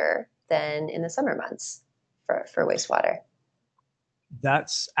winter than in the summer months for wastewater?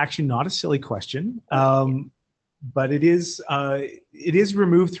 That's actually not a silly question, but it is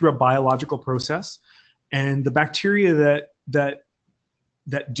removed through a biological process, and the bacteria that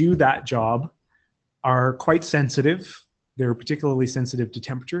do that job are quite sensitive. They're particularly sensitive to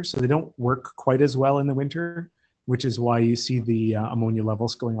temperature, so they don't work quite as well in the winter, which is why you see the ammonia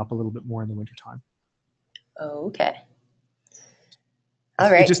levels going up a little bit more in the wintertime. Okay. All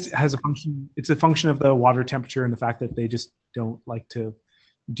right. It just has a function. It's a function of the water temperature and the fact that they just don't like to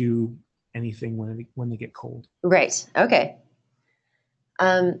do anything when they get cold. Right. Okay.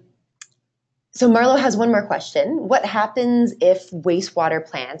 So Marlo has one more question. What happens if wastewater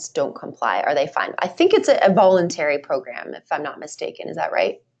plants don't comply? Are they fined? I think it's a voluntary program, if I'm not mistaken. Is that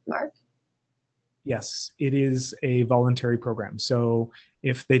right, Mark? Yes, it is a voluntary program. So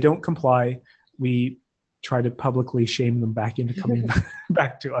if they don't comply, we try to publicly shame them back into coming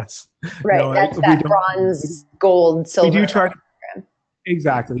back to us. Right, no, that's that bronze, gold, silver. We do try to,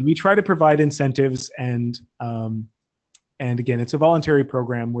 exactly. We try to provide incentives, and again, it's a voluntary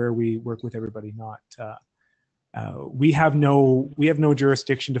program where we work with everybody. Not we have no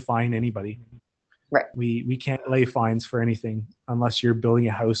jurisdiction to fine anybody. Right. We can't lay fines for anything unless you're building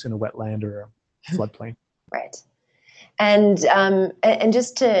a house in a wetland or a floodplain. Right. And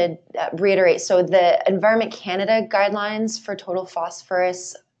just to reiterate, so the Environment Canada guidelines for total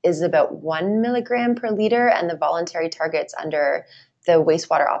phosphorus is about 1 milligram per liter, and the voluntary targets under the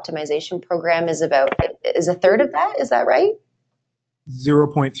Wastewater Optimization Program is a third of that. Is that right?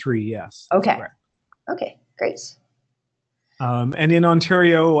 0.3, yes. Okay. Correct. Okay, great. And in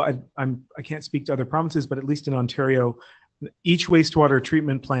Ontario, I can't speak to other provinces, but at least in Ontario, each wastewater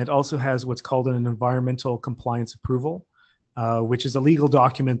treatment plant also has what's called an environmental compliance approval, which is a legal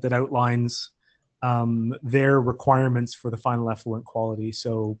document that outlines their requirements for the final effluent quality.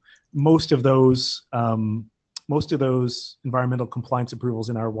 So most of those environmental compliance approvals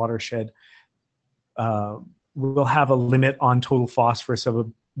in our watershed will have a limit on total phosphorus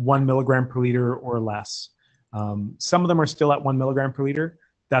of 1 milligram per liter or less. Some of them are still at 1 milligram per liter.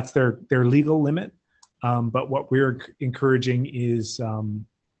 That's their legal limit. But what we're encouraging is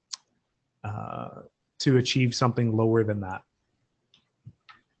to achieve something lower than that.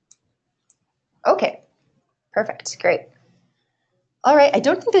 Okay, perfect, great. All right, I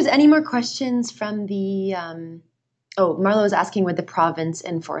don't think there's any more questions from the, oh, Marlo was asking would the province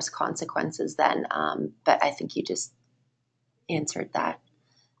enforce consequences then, but I think you just answered that.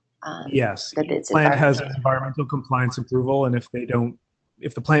 Yes, the plant has an environmental compliance approval, and if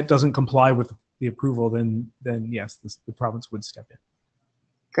the plant doesn't comply with the approval, then yes, the province would step in.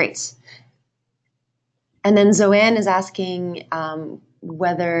 Great. And then Zoanne is asking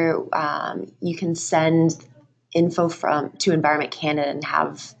whether you can send info to Environment Canada and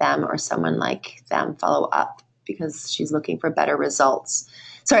have them or someone like them follow up, because she's looking for better results.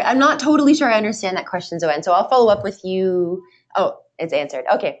 Sorry, I'm not totally sure I understand that question, Zoanne, so I'll follow up with you. Oh, it's answered.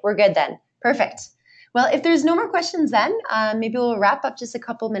 Okay, we're good then. Perfect. Well, if there's no more questions then, maybe we'll wrap up just a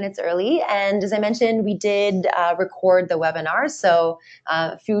couple minutes early. And as I mentioned, we did record the webinar. So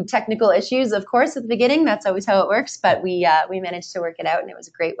a few technical issues, of course, at the beginning. That's always how it works. But we managed to work it out, and it was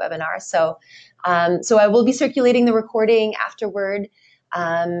a great webinar. So I will be circulating the recording afterward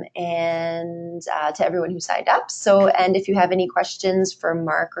and to everyone who signed up. So, and if you have any questions for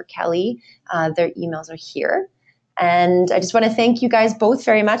Mark or Kelly, their emails are here. And I just want to thank you guys both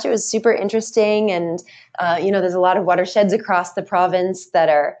very much. It was super interesting. And, there's a lot of watersheds across the province that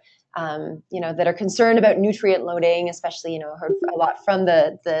are, that are concerned about nutrient loading, especially, heard a lot from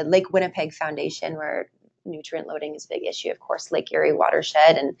the Lake Winnipeg Foundation, where nutrient loading is a big issue, of course, Lake Erie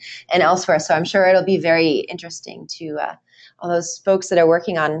watershed and elsewhere. So I'm sure it'll be very interesting to all those folks that are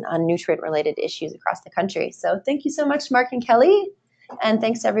working on nutrient related issues across the country. So thank you so much, Mark and Kelly. And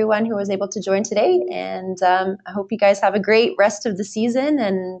thanks to everyone who was able to join today. And I hope you guys have a great rest of the season.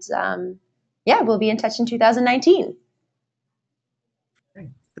 And we'll be in touch in 2019.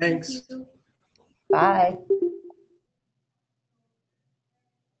 Thanks. Thank you. Bye.